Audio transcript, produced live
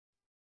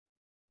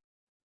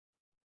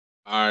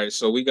All right,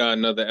 so we got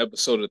another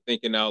episode of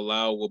Thinking Out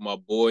Loud with my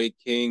boy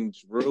King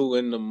Drew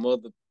in the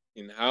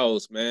motherfucking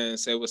house, man.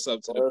 Say what's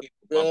up to the What's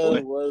people,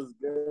 my boy. good? What's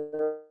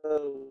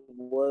good?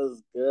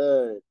 What's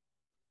good?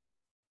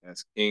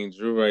 That's King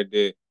Drew right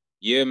there.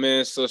 Yeah,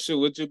 man. So shit,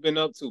 what you been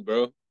up to,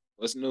 bro?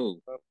 What's new?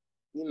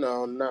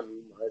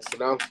 Nothing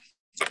much.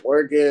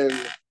 Working,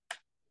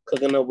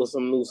 cooking up with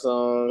some new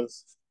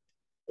songs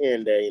here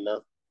and there.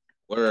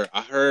 Where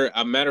I heard,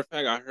 a matter of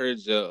fact, I heard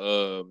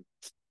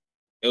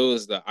it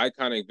was the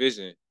Iconic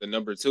Vision, the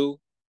number two.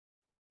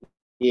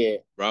 Yeah,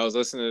 Bro, I was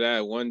listening to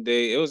that one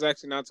day. It was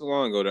actually not too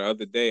long ago. The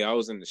other day, I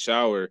was in the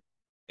shower,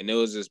 and it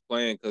was just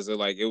playing because it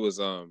was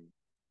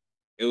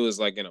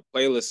like in a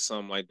playlist or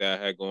something like that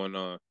I had going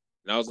on.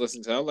 And I was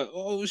listening to it, I was like,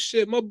 oh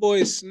shit, my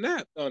boy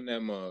snapped on that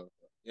mug.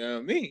 You know what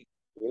I mean?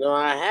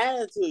 I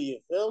had to. You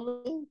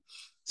feel me?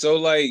 So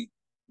like,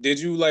 did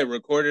you like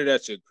record it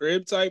at your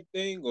crib type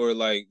thing, or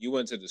like you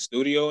went to the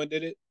studio and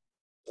did it?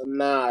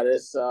 Nah,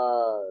 it's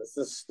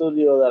a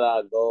studio that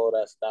I go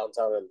that's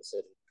downtown in the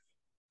city.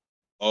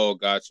 Oh,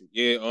 got you.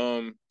 Yeah,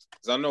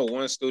 cause I know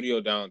one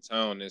studio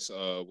downtown is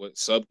with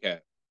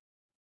Subcat.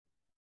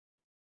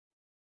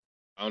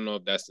 I don't know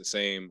if that's the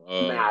same.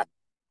 Nah, I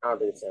don't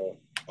think so.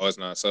 Oh, it's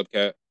not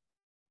Subcat.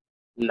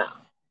 Nah.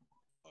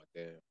 Oh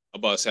damn. I'm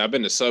about to say I've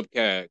been to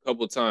Subcat a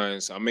couple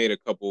times. I made a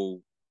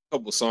couple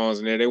songs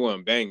in there. They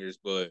weren't bangers,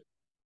 but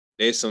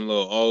they some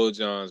little old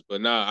Johns.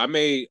 But nah,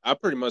 I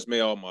pretty much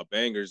made all my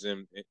bangers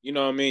and you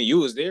know what I mean? You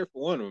was there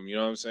for one of them, you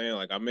know what I'm saying?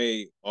 Like I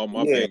made all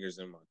my Yeah. bangers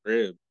in my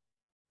crib.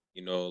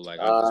 You know, like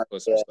I just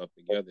put some Yeah. stuff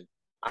together.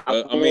 I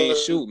But I mean, went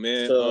shoot,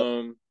 man.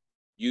 to.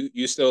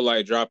 You still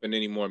like dropping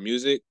any more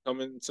music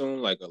coming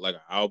soon, like an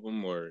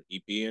album or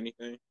EP,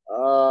 anything?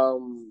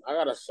 I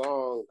got a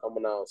song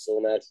coming out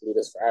soon. Actually,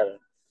 this Friday.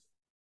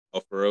 Oh,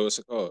 for real, what's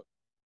it called?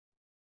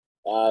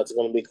 It's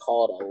gonna be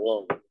called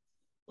Alone.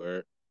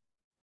 Where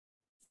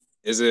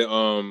is it?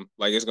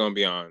 Like it's gonna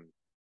be on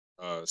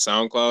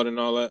SoundCloud and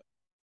all that.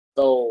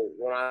 So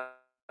when I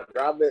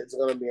drop it, it's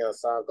gonna be on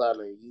SoundCloud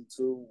and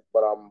YouTube,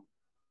 but I'm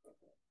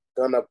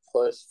gonna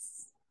push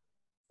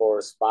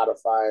for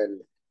Spotify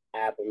and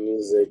Apple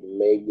Music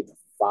maybe the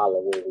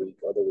following week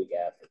or the week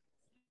after.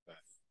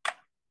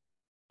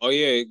 Oh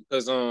yeah,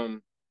 because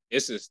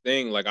it's this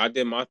thing. Like I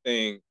did my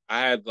thing. I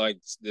had like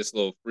this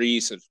little free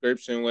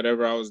subscription,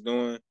 whatever I was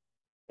doing,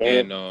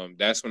 and Mm-hmm.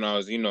 that's when I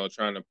was,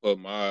 trying to put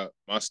my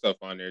stuff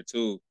on there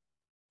too.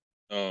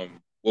 What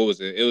was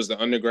it? It was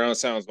the Underground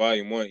Sounds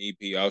Volume One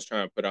EP. I was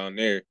trying to put on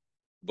there,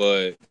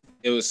 but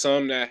it was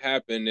something that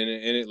happened, and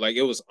it like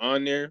it was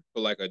on there for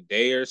like a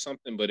day or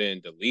something, but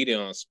then deleted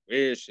on some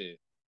weird shit.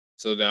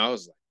 So then I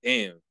was like,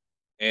 damn.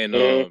 And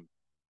Mm-hmm.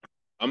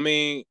 I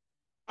mean,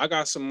 I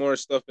got some more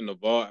stuff in the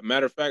vault.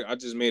 Matter of fact, I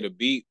just made a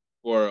beat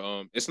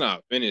for it's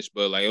not finished,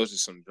 but like it was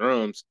just some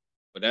drums.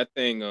 But that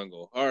thing gonna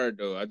go hard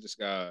though. I just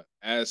gotta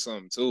add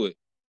something to it.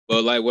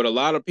 But like what a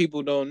lot of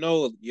people don't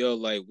know, yo,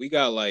 like we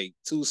got like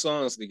two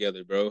songs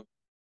together, bro.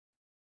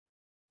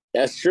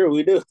 That's true,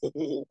 we do.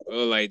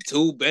 Like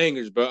two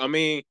bangers, bro. I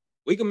mean,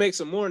 we can make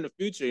some more in the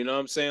future, you know what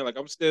I'm saying? Like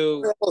I'm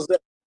still most,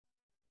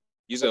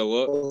 you said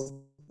what?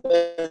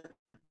 definitely,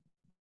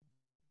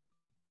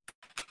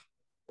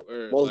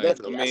 Or most like I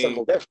definitely. I said mean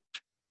most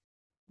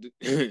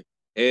definitely.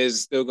 it's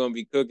still gonna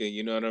be cooking,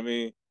 you know what I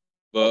mean?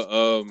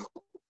 But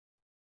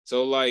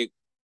so like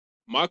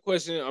my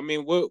question, I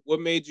mean, what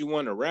made you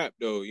want to rap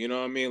though? You know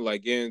what I mean?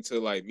 Like get into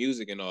like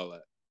music and all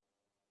that.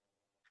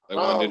 Like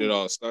when did it Um,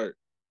 all start?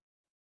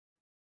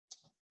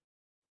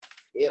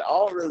 it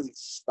all really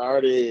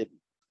started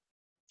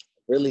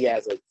really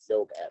as a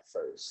joke at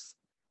first.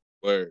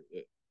 Where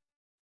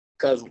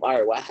Because all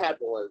right, what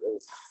happened was it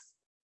was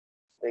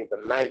I think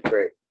the ninth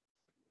grade.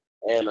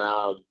 And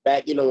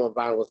back, when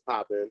Vine was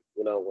popping,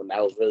 when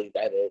that was really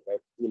that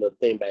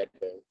thing back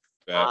then.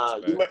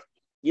 facts, You facts.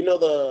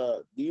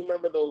 do you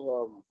remember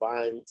those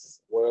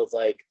Vines where it was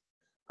like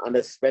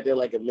unexpected,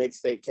 like a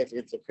mixtape catching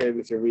it to crib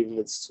if you're reading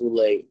it's too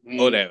late.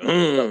 Oh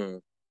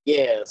that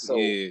Yeah. So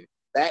yeah.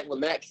 that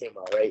when that came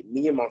out, right?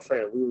 Me and my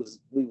friend, we was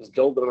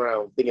joking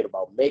around thinking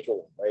about making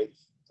one, right?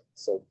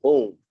 So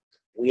boom,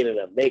 we ended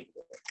up making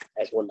it.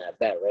 That's when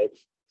that, right?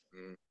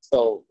 Mm.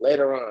 So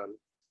later on,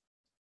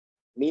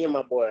 me and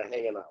my boy are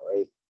hanging out,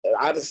 right? And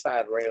I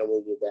decided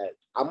randomly that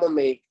I'm gonna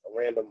make a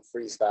random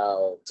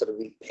freestyle to the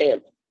beat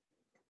Panda.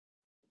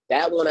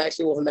 That one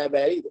actually wasn't that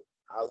bad either.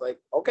 I was like,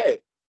 okay,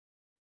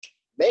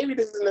 maybe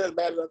this isn't as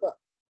bad as I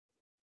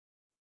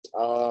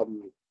thought.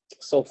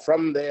 So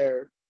from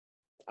there,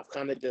 I've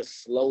kind of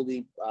just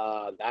slowly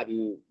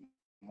gotten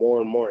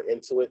more and more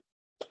into it,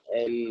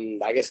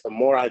 and I guess the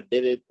more I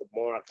did it, the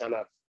more I kind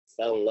of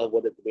fell in love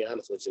with it. To be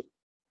honest with you.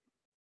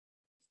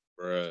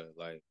 Bruh,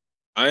 like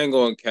I ain't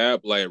going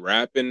cap like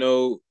rapping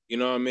though, you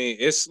know what I mean?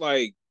 It's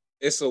like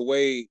it's a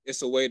way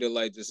to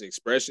like just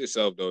express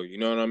yourself though, you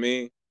know what I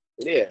mean?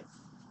 Yeah.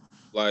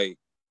 Like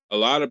a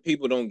lot of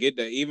people don't get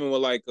that even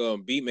with like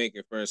beat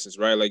making for instance,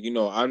 right? Like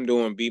I'm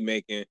doing beat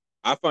making.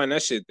 I find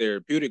that shit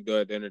therapeutic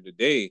though at the end of the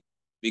day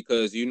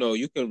because you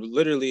can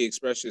literally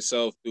express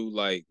yourself through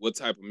like what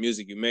type of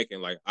music you're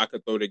making. Like I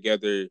could throw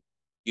together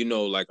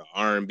like an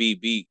R&B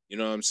beat, you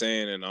know what I'm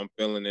saying? And I'm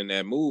feeling in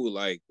that mood,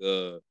 like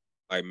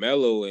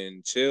mellow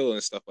and chill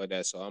and stuff like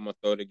that. So I'm gonna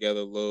throw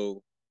together a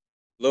little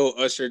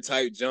Usher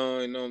type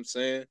John, you know what I'm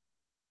saying?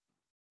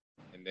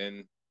 And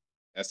then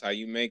that's how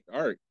you make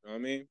art, you know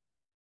what I mean?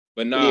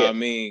 But nah, Yeah. I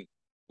mean,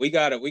 we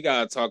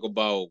gotta talk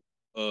about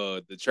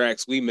the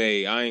tracks we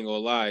made. I ain't gonna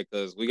lie,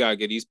 cause we gotta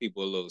give these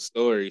people a little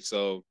story.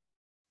 So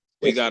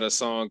we got a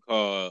song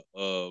called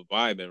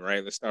Vibin',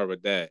 right? Let's start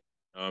with that.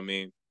 You know what I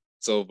mean?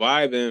 So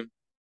Vibin',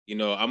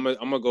 I'm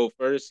gonna go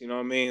first, you know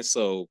what I mean?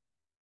 So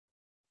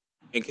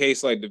in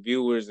case like the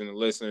viewers and the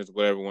listeners,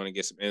 whatever, want to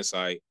get some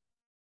insight,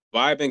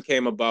 Vibin'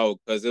 came about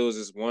because it was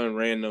this one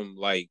random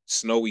like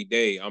snowy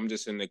day. I'm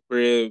just in the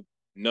crib,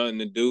 nothing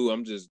to do.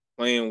 I'm just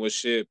playing with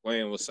shit,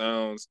 playing with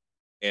sounds,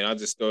 and I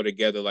just throw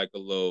together like a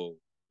little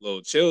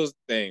chills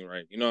thing,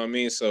 right? You know what I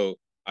mean? So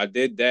I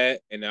did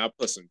that, and I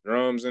put some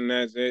drums in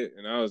that shit,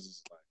 and I was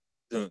just like,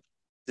 dun,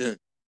 dun,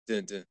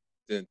 dun, dun,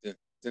 dun, dun,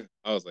 dun.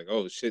 I was like,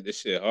 oh shit, this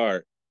shit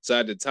hard. So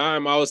at the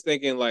time, I was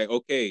thinking like,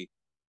 okay,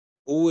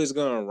 who is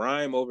gonna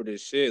rhyme over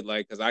this shit?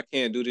 Like, cause I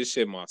can't do this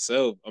shit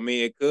myself. I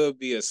mean, it could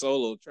be a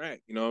solo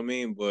track, you know what I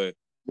mean? But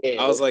I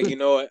Yeah. was like, you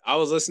know what? I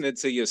was listening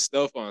to your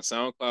stuff on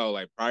SoundCloud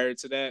like prior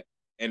to that,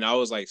 and I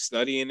was like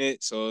studying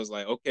it. So it was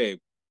like, okay,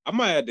 I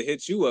might have to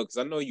hit you up because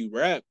I know you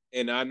rap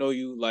and I know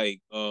you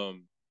like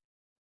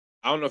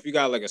I don't know if you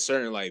got like a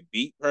certain like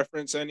beat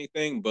preference or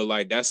anything, but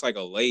like that's like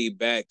a laid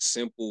back,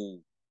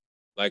 simple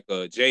like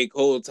a J.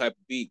 Cole type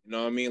of beat, you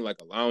know what I mean?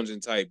 Like a lounging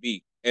type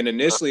beat. And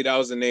initially that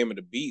was the name of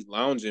the beat,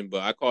 lounging,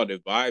 but I called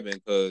it vibing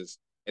because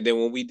and then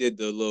when we did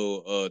the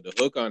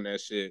hook on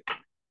that shit,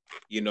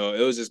 it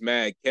was just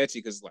mad catchy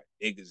because like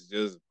niggas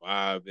just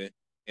vibing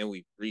and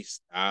we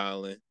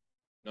freestyling.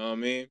 You know what I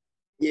mean?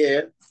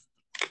 Yeah.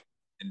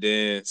 And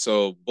then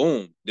so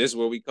boom, this is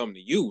where we come to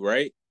you,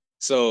 right?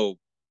 So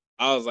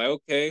I was like,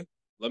 okay,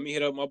 let me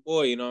hit up my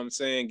boy, you know what I'm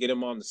saying? Get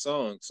him on the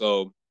song.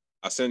 So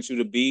I sent you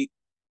the beat.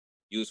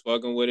 You was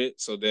fucking with it.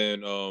 So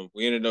then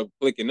we ended up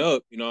clicking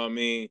up, you know what I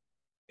mean?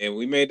 And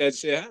we made that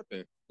shit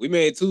happen. We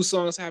made two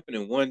songs happen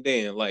in one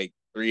day in like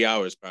 3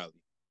 hours probably.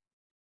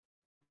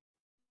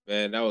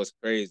 Man, that was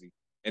crazy.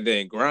 And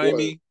then Was.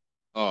 Grimy,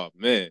 oh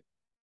man.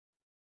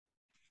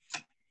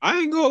 I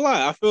ain't gonna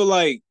lie. I feel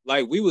like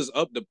we was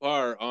up to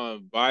par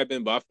on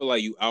vibing, but I feel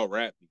like you out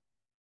rap me.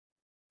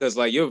 Cause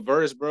like your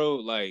verse, bro,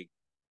 like he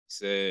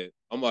said,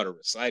 I'm about to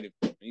recite it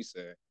for him. He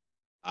said,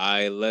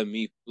 I let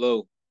me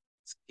flow.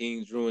 It's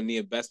King Drew and the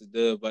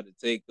ambassador about to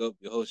take up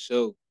your whole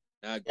show.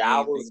 Now Yeah,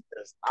 I gang was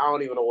just, I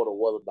don't even know what it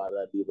was about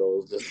that beat, bro.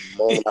 It was just the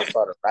moment I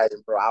started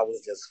writing, bro, I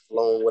was just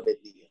flowing with it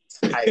the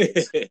entire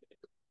time. big.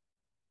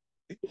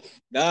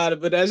 Nah,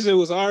 but that shit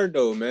was hard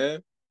though,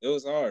 man. It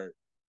was hard.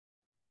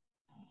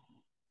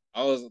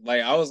 I was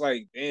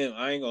like, damn,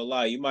 I ain't gonna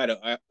lie, you might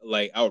have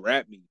like out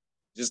rap me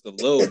just a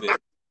little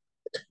bit.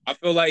 I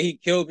feel like he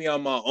killed me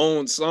on my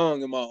own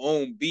song and my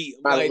own beat.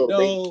 I'm Not a like,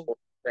 little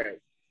baby. no.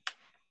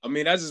 I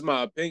mean, that's just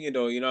my opinion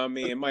though, you know what I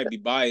mean? It might be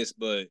biased,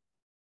 but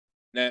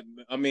that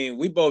I mean,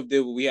 we both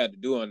did what we had to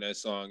do on that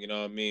song, you know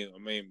what I mean? I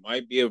mean,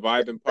 might be a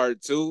vibe in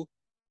part two.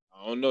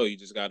 I don't know. You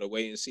just gotta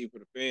wait and see for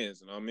the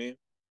fans, you know what I mean?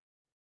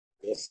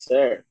 Yes,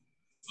 sir.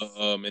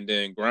 And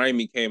then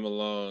Grimy came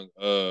along.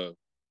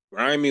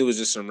 Grimy was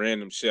just some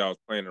random shit I was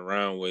playing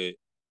around with.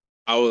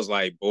 I was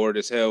like bored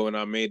as hell when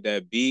I made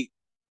that beat,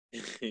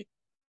 and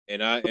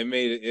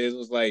it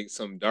was like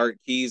some dark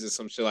keys and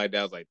some shit like that.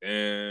 I was like,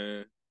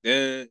 dun,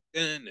 dun,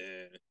 dun,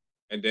 dun.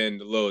 And then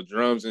the little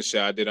drums and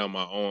shit I did on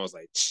my own. I was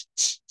like,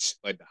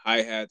 like the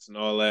hi hats and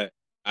all that.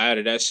 I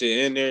added that shit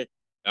in there.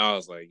 And I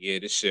was like, yeah,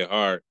 this shit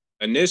hard.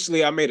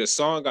 Initially, I made a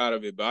song out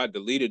of it, but I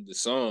deleted the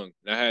song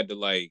and I had to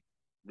like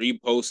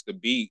repost the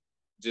beat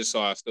just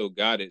so I still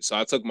got it. So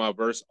I took my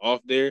verse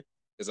off there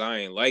because I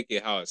ain't like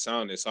it how it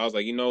sounded. So I was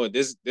like, you know what,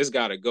 this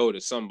got to go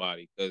to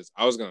somebody because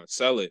I was gonna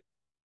sell it,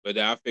 but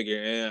then I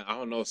figured, I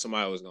don't know if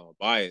somebody was gonna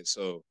buy it.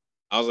 So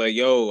I was like,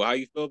 yo, how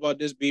you feel about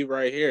this beat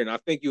right here? And I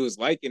think you was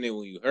liking it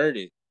when you heard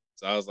it.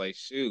 So I was like,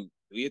 shoot,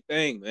 do your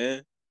thing,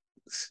 man.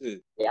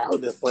 Yeah, I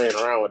was just playing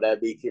around with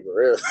that beat, keep it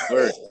real.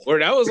 Or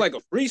that was like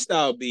a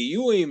freestyle beat.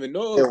 You wouldn't even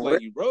know if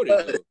like you wrote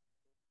it though.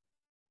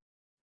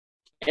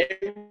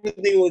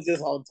 Everything was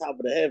just on top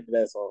of the head for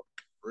that song.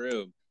 For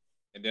real.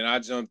 And then I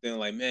jumped in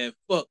like, man,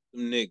 fuck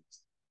them niggas.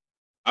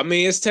 I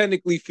mean, it's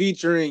technically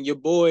featuring your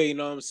boy, you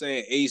know what I'm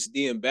saying, Ace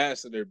the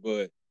Ambassador,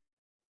 but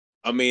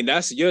I mean,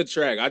 that's your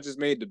track. I just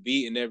made the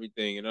beat and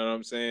everything, you know what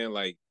I'm saying?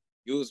 Like,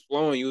 you was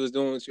flowing, you was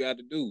doing what you had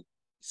to do. He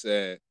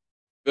said,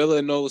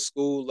 feeling old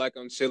school like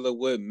I'm chilling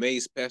with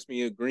Mace, pass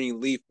me a green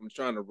leaf. I'm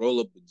trying to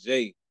roll up a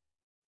J.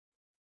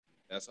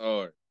 That's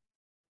hard.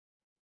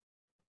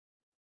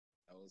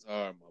 That was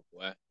hard, my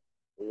boy.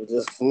 It was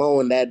just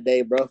flowing that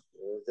day, bro. It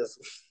was just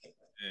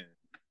Man.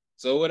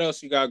 So what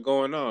else you got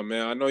going on,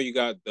 man? I know you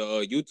got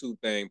the YouTube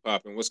thing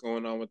popping. What's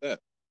going on with that?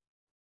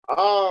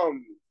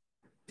 um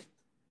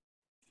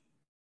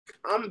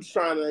I'm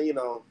trying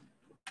to,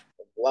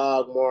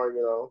 vlog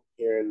more,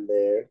 here and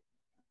there.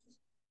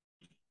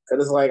 Cause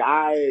it's like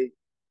I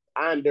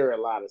endure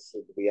a lot of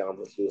shit to be honest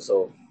with you.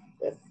 So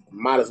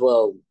Might as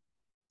well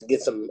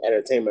get some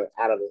entertainment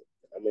out of it.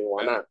 I mean,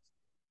 why not?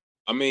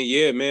 I mean,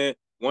 yeah, man.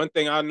 One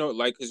thing I know,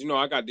 like, cause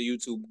I got the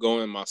YouTube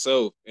going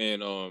myself,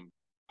 and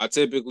I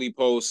typically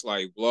post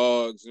like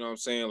vlogs. You know what I'm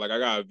saying? Like, I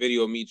got a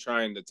video of me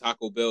trying the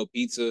Taco Bell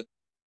pizza,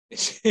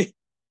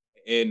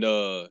 and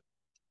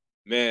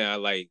man,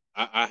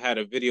 I had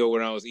a video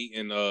when I was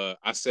eating.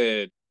 I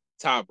said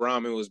top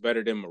ramen was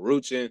better than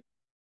Maruchan,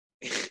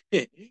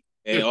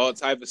 and all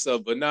type of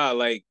stuff. But nah,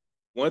 like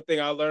one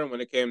thing I learned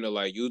when it came to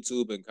like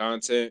YouTube and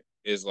content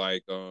is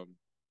like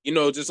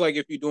just like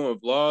if you're doing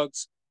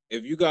vlogs,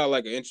 if you got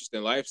like an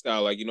interesting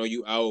lifestyle, like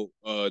you out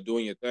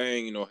doing your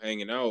thing,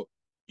 hanging out,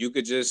 you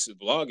could just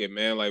vlog it,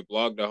 man. Like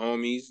vlog the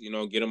homies,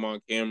 get them on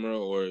camera,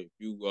 or if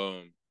you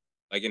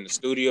like in the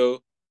studio,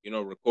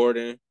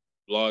 recording,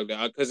 vlog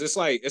that, because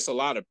it's a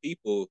lot of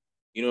people,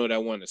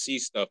 that want to see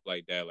stuff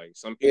like that. Like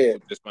some Yeah,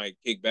 people just might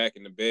kick back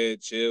in the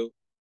bed, chill,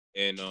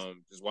 and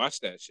just watch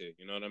that shit.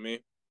 You know what I mean?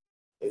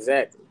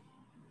 exactly.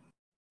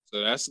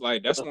 So that's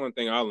one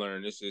thing I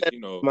learned. It's just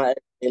My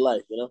everyday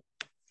life,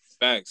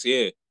 facts.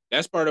 Yeah,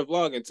 that's part of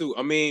vlogging too.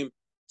 I mean,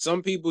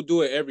 some people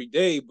do it every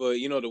day, but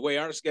the way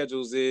our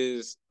schedules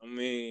is, I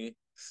mean,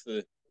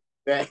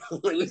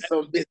 we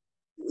some busy,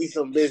 we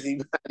some busy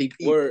body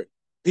people. where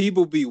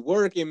people be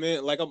working,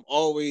 man. Like I'm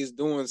always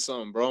doing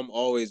something, bro. I'm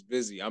always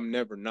busy. I'm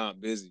never not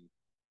busy.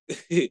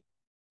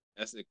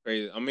 That's the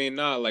crazy. I mean,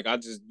 not like I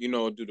just do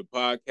the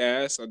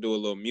podcast. I do a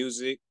little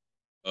music,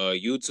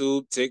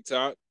 YouTube,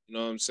 TikTok. You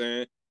know what I'm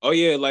saying? Oh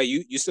yeah, like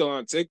you still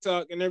on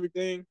TikTok and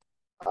everything?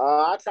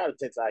 I try to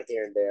TikTok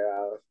here and there.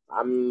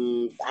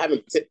 I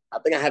haven't. I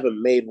think I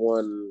haven't made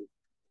one.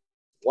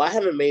 Well, I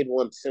haven't made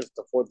one since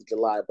the 4th of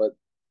July. But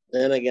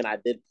then again, I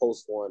did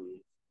post one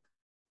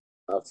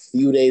a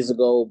few days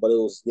ago. But it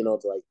was to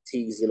like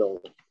tease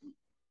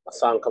a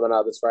song coming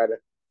out this Friday.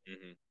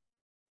 Mm-hmm.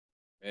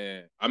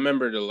 Man, I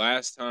remember the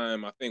last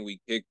time I think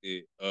we kicked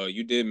it.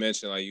 You did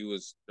mention like you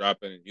was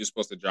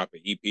supposed to drop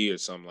an EP or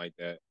something like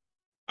that.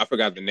 I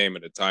forgot the name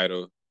of the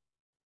title.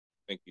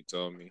 I think you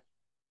told me,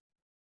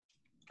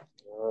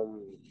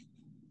 Um,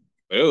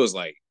 but it was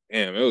like,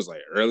 damn, it was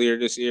like earlier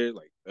this year,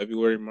 like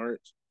February,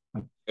 March.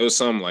 It was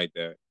something like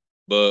that.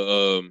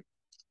 But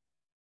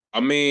I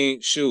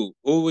mean, shoot,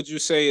 who would you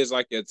say is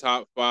like your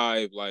top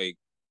five? Like,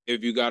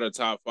 if you got a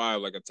top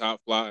five, like a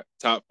top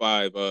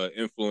five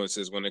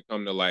influences when it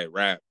come to like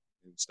rap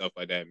and stuff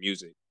like that,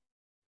 music.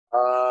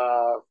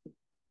 uh,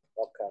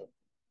 okay.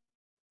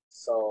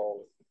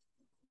 So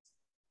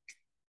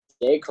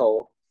J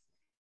Cole.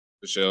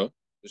 For sure,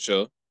 for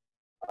sure.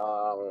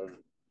 Um,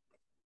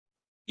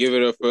 Give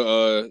it up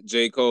for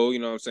J. Cole, you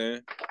know what I'm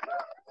saying?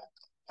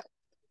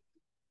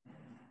 You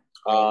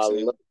know what I'm uh,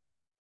 saying?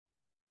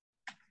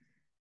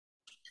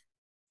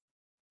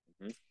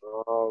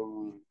 Mm-hmm.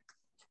 um,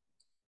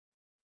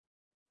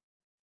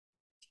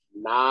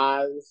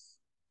 Nas,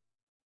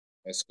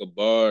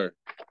 Escobar,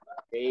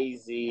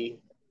 Jay-Z,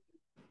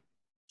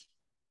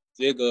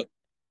 Jigga,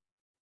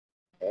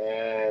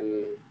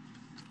 and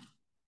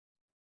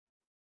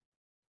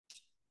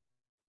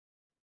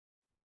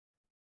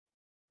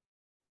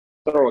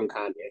throwing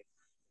Kanye.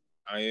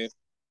 Kanye.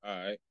 All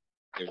right.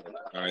 Give it up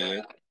to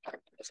Kanye.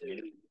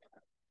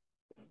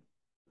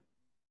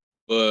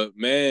 But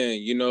man,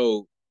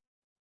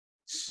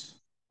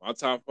 my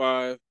top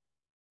five,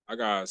 I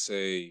gotta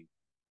say,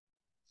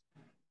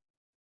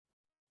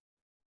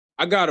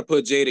 I gotta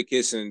put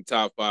Jadakiss in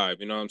top five.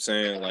 You know what I'm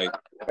saying? Like,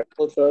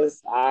 Cool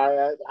choice.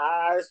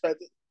 I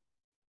respect it.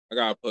 I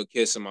gotta put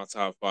Kiss in my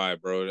top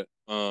five, bro.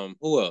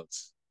 Who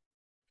else?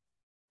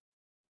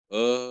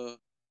 Uh,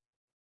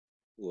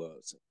 who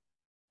else?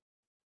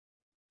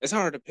 It's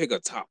hard to pick a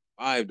top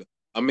five.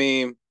 I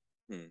mean,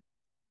 hmm.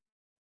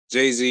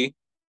 Jay Z,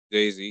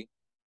 Jay Z,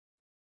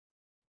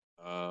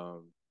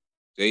 um,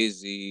 Jay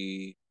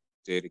Z,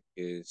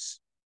 Jadakiss,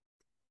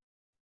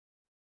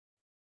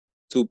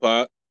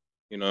 Tupac.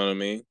 You know what I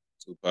mean?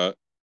 Tupac.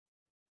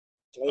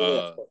 Yeah, of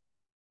Uh, course.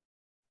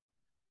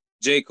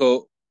 J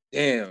Cole.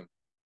 Damn,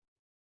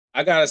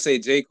 I gotta say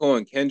J Cole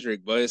and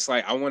Kendrick, but it's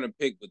like I want to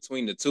pick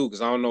between the two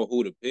because I don't know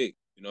who to pick.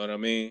 You know what I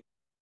mean?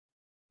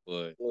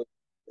 But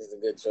It's a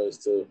good choice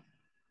too.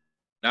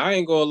 now I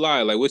ain't gonna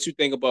lie. Like, what you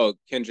think about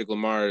Kendrick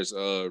Lamar's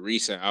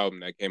recent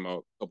album that came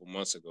out a couple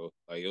months ago?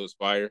 Like, it was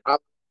fire.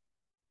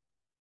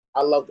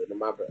 I loved it. In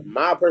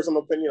my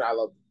personal opinion, I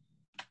loved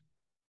it.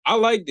 I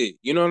liked it.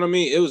 You know what I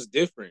mean? It was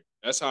different.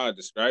 That's how I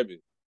describe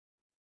it.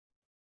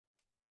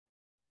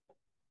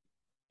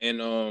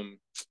 And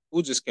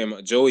who just came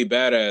out? Joey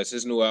Badass,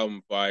 his new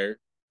album fire.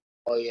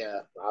 Oh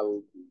yeah, I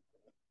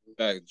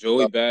Back,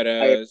 Joey love it.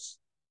 Badass.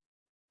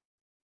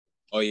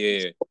 Oh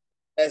yeah,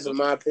 That's in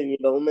my opinion,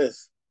 don't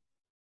miss.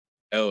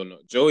 hell no.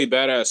 Joey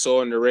Badass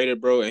so underrated,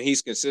 bro, and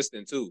he's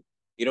consistent too.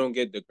 He don't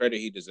get the credit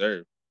he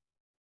deserved.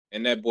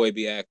 And that boy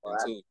be acting Well,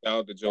 too. Shout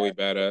out to Joey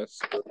Badass.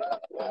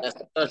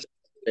 that's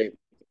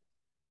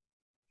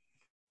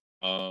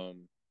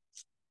Um,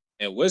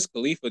 and Wiz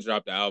Khalifa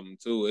dropped the album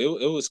too.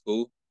 It was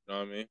cool. You know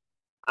what I mean?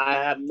 I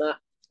have not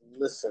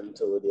listened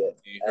to it yet.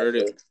 You heard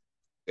it? Actually,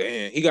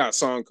 Damn, he got a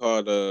song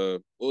called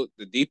well,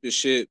 the deepest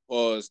shit.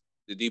 Pause.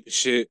 The deepest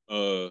shit.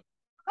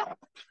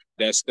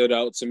 That stood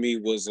out to me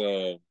was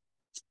it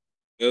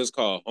was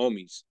called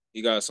Homies.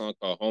 He got a song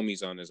called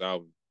Homies on his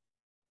album.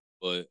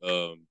 But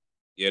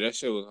yeah, that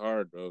shit was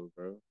hard though,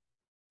 bro.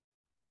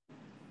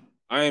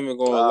 I ain't even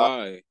gonna Uh,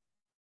 lie.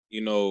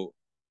 You know,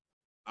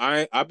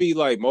 I be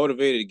like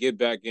motivated to get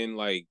back in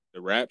like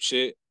the rap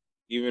shit,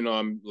 even though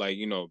I'm like,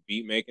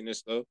 beat making and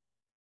stuff.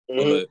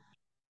 mhm.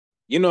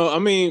 But I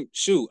mean,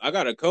 shoot, I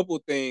got a couple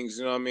things,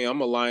 you know what I mean? I'm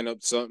gonna line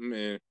up something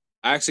and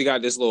I actually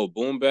got this little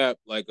boom bap,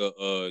 like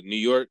a New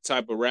York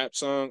type of rap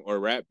song or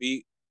rap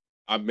beat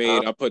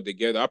I put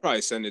together. I'll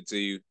probably send it to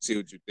you, see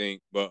what you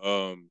think. But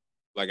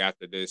like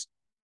after this.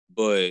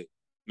 But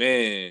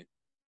man,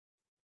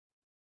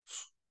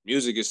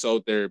 music is so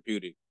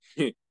therapeutic.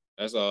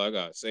 That's all I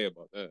gotta say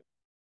about that.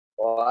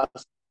 Well,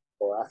 that's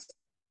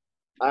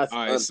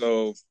All right,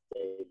 so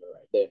understatement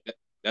right there.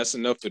 that's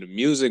enough for the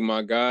music,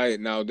 my guy.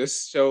 Now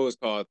this show is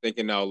called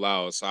Thinking Out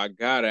Loud, so I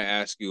gotta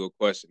ask you a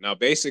question. Now,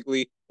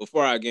 basically,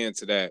 before I get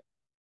into that,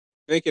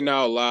 Thinking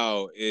Out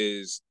Loud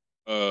is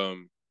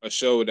a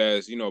show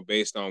that's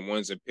based on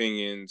one's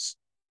opinions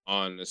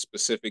on a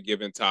specific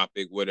given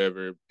topic,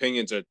 whatever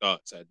opinions or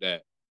thoughts at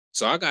that.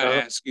 So I gotta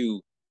Uh-huh. ask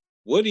you,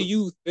 what do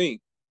you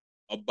think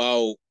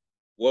about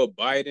what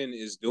Biden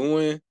is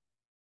doing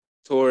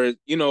toward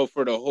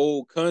for the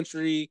whole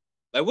country?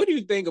 Like, what do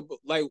you think about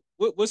like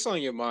what's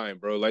on your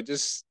mind, bro? Like,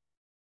 just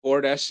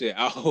pour that shit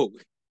out.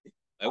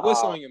 Like,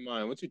 what's Uh, on your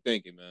mind? What you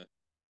thinking, man?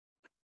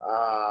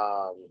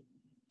 um,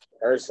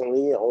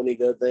 Personally, the only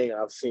good thing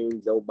I've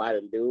seen Joe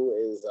Biden do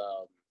is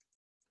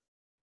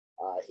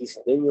he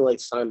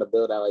stimulates trying to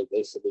build out like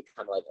basically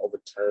kind of like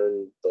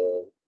overturn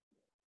the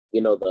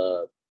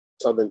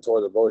something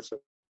toward abortion.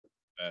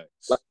 Like,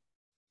 Facts.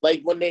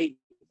 like when they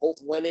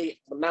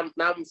now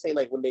I'm saying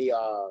like when they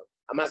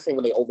I'm not saying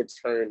when they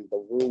overturn the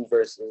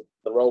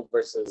Roe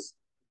versus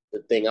the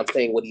thing. I'm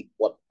saying what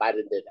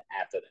Biden did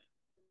after that.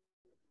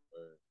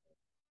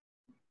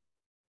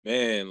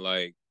 Man,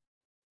 like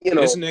You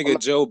this know, I'm nigga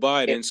not Joe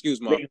Biden, saying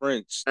excuse my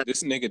French,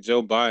 this nigga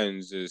Joe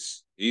Biden's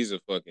just he's a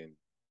fucking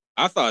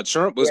I thought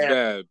Trump was yeah,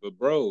 bad, but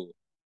bro,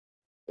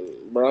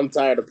 but I'm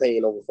tired of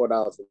paying over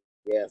 $4 for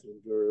gas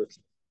and jurors.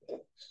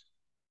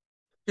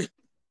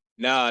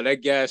 nah,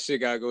 that gas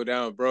shit gotta go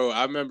down, bro.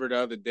 I remember the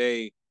other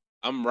day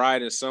I'm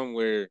riding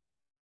somewhere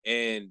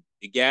and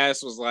the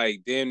gas was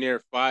like damn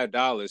near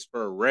 $5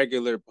 for a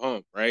regular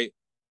pump, right?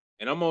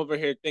 And I'm over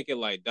here thinking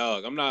like,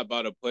 dog, I'm not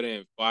about to put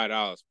in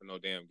 $5 for no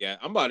damn gas.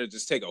 I'm about to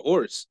just take a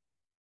horse.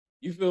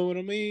 You feel what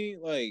I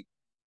mean? Like,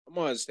 I'm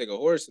gonna just take a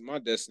horse to my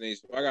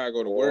destination. If I gotta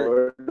go to work,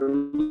 Or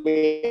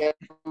me,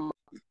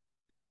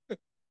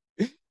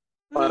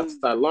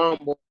 pasta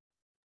long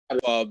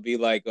I'll be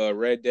like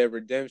Red Dead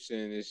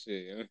Redemption and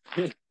shit.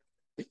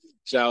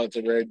 Shout out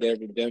to Red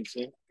Dead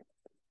Redemption.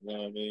 You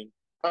know what I mean?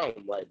 I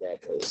don't like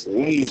that because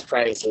these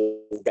prices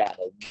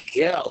gotta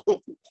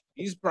go.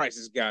 These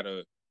prices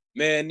gotta,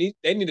 man,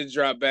 they need to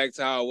drop back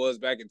to how it was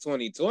back in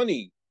 2020.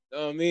 You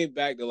know what I mean?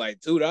 Back to like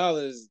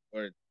 $2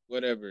 or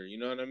whatever. You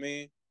know what I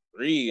mean?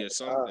 Three or Uh,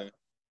 something.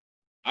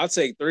 I'll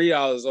take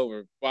 $3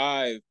 over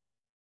five.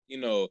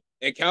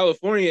 In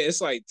California,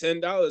 it's like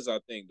 $10. I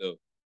think though.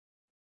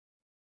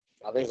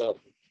 I think so.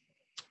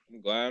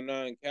 I'm glad I'm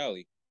not in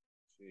Cali.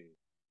 Shit.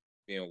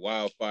 Being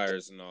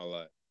wildfires and all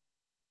that.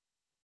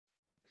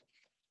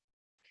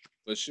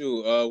 But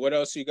shoot, what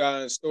else you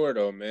got in store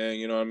though, man?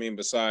 You know what I mean?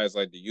 Besides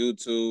like the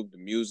YouTube, the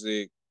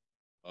music,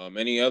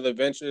 any other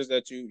ventures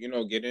that you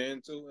get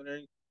into and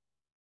everything?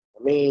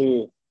 I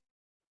mean,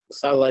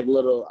 sound like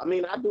little. I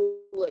mean, I do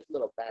like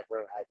little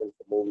background acting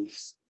for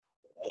movies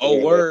Oh, here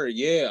and there. word,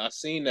 yeah, I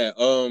seen that.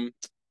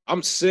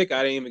 I'm sick.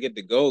 I didn't even get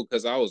to go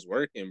because I was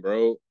working,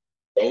 bro.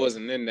 I Damn.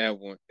 wasn't in that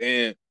one.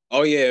 Damn.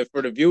 Oh yeah,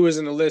 for the viewers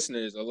and the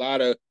listeners,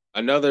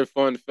 another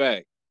fun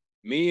fact.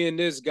 Me and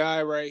this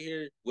guy right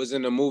here was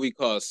in a movie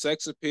called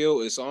Sex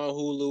Appeal. It's on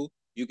Hulu.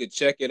 You could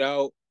check it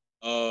out.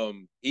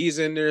 He's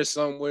in there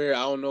somewhere. I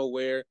don't know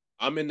where.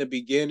 I'm in the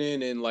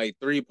beginning and like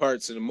three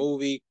parts of the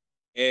movie,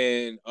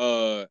 and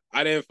I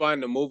didn't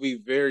find the movie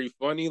very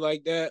funny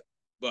like that,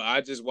 but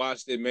I just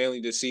watched it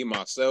mainly to see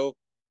myself.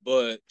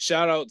 But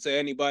shout out to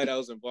anybody that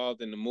was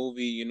involved in the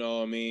movie. You know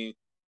what I mean?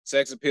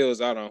 Sex Appeal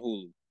is out on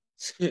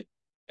Hulu.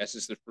 That's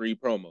just a free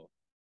promo.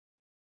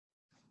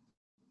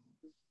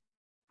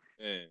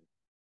 Man,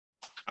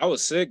 I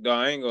was sick though.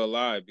 I ain't gonna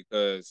lie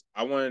because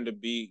I wanted to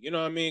be, you know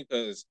what I mean?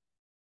 Because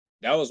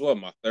that was what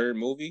my third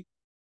movie,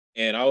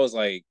 and I was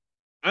like,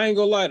 I ain't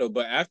gonna lie though.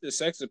 But after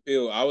Sex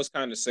Appeal, I was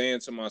kind of saying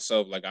to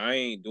myself like, I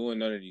ain't doing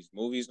none of these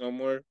movies no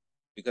more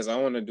because I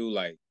want to do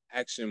like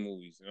action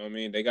movies. You know what I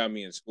mean? They got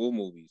me in school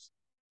movies,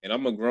 and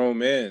I'm a grown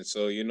man,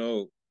 so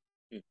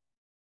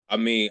I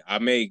mean, I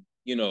may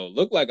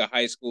look like a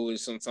high schooler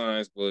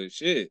sometimes, but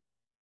shit,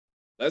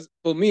 let's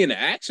put me in an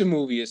action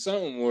movie or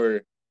something,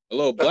 or a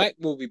little black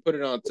movie. Put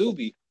it on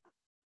Tubi,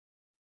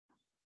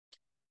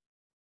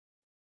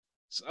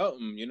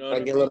 something. You know what I I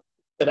get a mean? little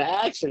to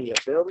the action. You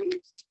feel me?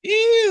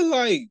 Yeah,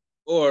 like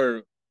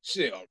or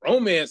shit, a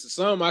romance or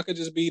something. I could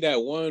just be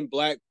that one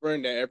black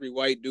friend that every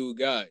white dude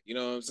got. You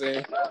know what I'm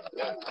saying?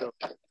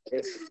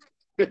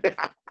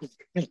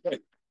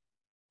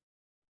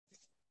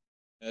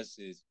 That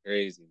shit's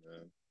crazy,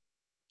 man.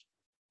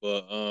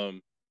 But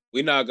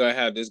we're not gonna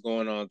have this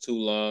going on too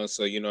long,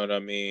 so you know what I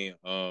mean.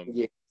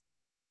 Yeah.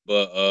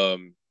 But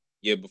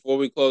yeah. Before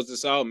we close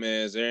this out,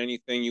 man, is there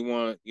anything you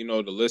want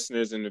the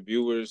listeners and the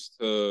viewers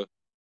to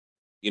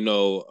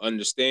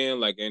understand?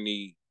 Like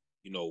any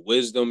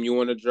wisdom you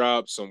want to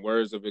drop, some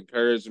words of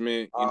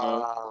encouragement,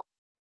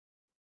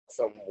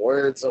 Some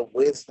words of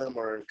wisdom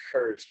or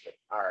encouragement.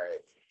 All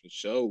right. For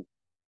sure.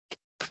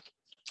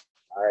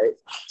 All right.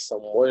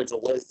 Some words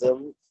of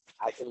wisdom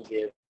I can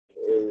give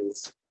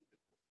is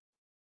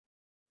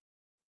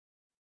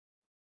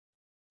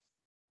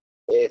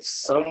if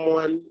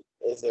someone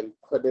isn't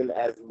putting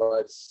as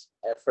much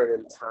effort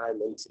and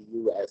time into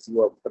you as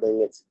you are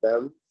putting into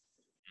them,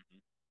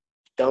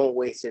 don't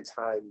waste your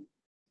time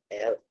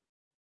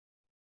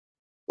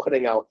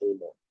putting out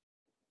anymore.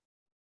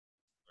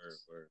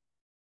 Word.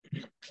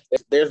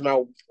 There's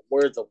my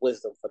words of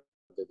wisdom for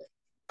today.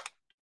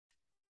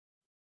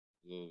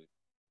 Absolutely.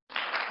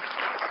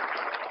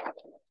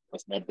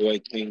 That's my boy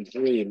King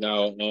 3.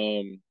 Now,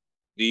 do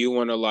you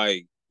want to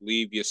like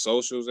leave your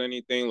socials,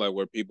 anything like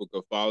where people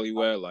could follow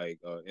you at, like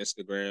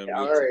Instagram, Yeah,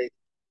 YouTube? all right.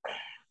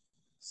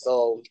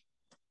 So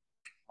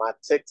my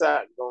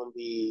TikTok gonna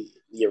be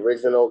the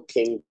original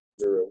King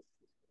Drew,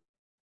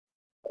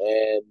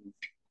 and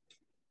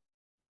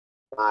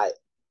my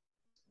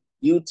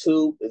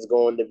YouTube is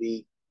going to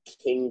be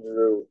King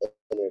Drew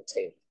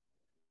Entertainment.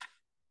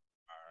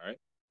 All right.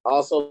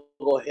 Also,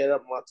 go hit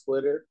up my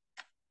Twitter.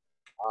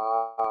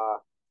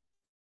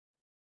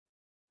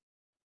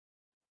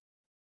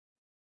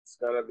 It's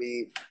gonna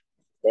be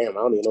damn.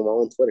 I don't even know my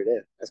own Twitter.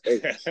 Damn, that's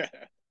crazy.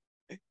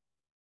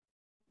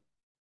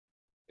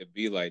 It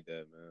be like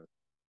that, man.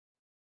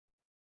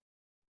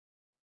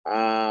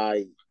 All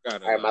right,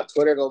 my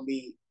Twitter gonna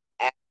be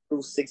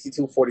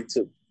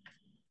 @6242.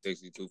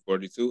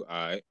 6242. All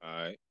right.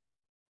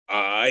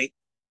 All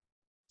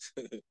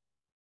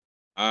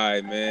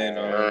right,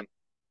 man.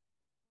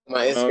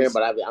 My Instagram,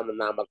 but I'm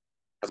not much.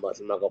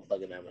 I'm not gonna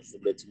plug it that much. It's a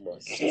bit too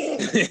much.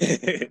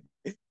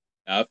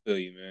 I feel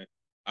you, man.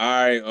 All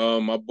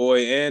right, my boy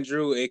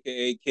Andrew,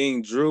 aka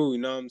King Drew. You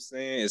know what I'm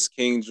saying? It's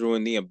King Drew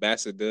and the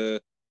Ambassador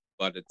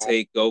about to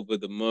take over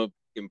the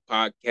motherfucking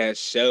podcast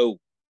show.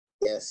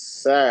 Yes,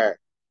 sir.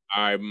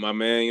 All right, my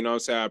man. You know what I'm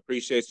saying? I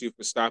appreciate you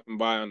for stopping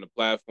by on the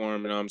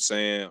platform. You know what I'm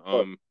saying?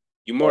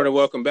 You're more than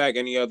welcome back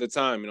any other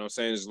time. You know what I'm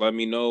saying? Just let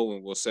me know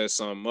and we'll set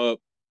something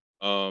up.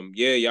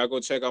 Yeah, y'all go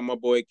check out my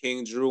boy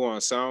King Drew on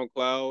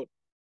SoundCloud.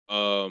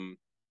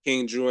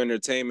 King Drew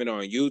Entertainment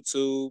on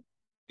YouTube.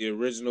 The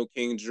original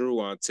King Drew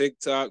on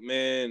TikTok,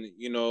 man.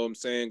 You know what I'm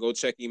saying? Go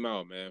check him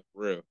out, man.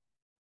 For real.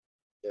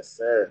 Yes,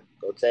 sir.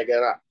 Go check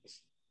it out.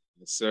 Yes,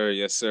 sir.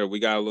 Yes, sir. We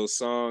got a little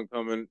song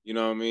coming, you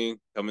know what I mean?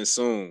 Coming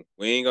soon.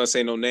 We ain't gonna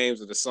say no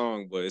names of the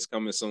song, but it's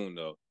coming soon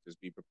though.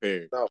 Just be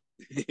prepared. No.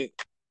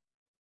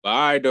 But all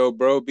right though,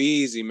 bro. Be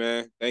easy,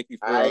 man. Thank you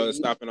for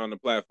stopping on the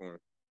platform.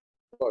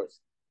 Of course.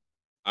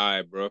 All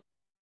right, bro.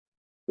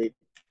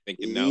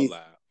 Thinking out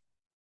loud.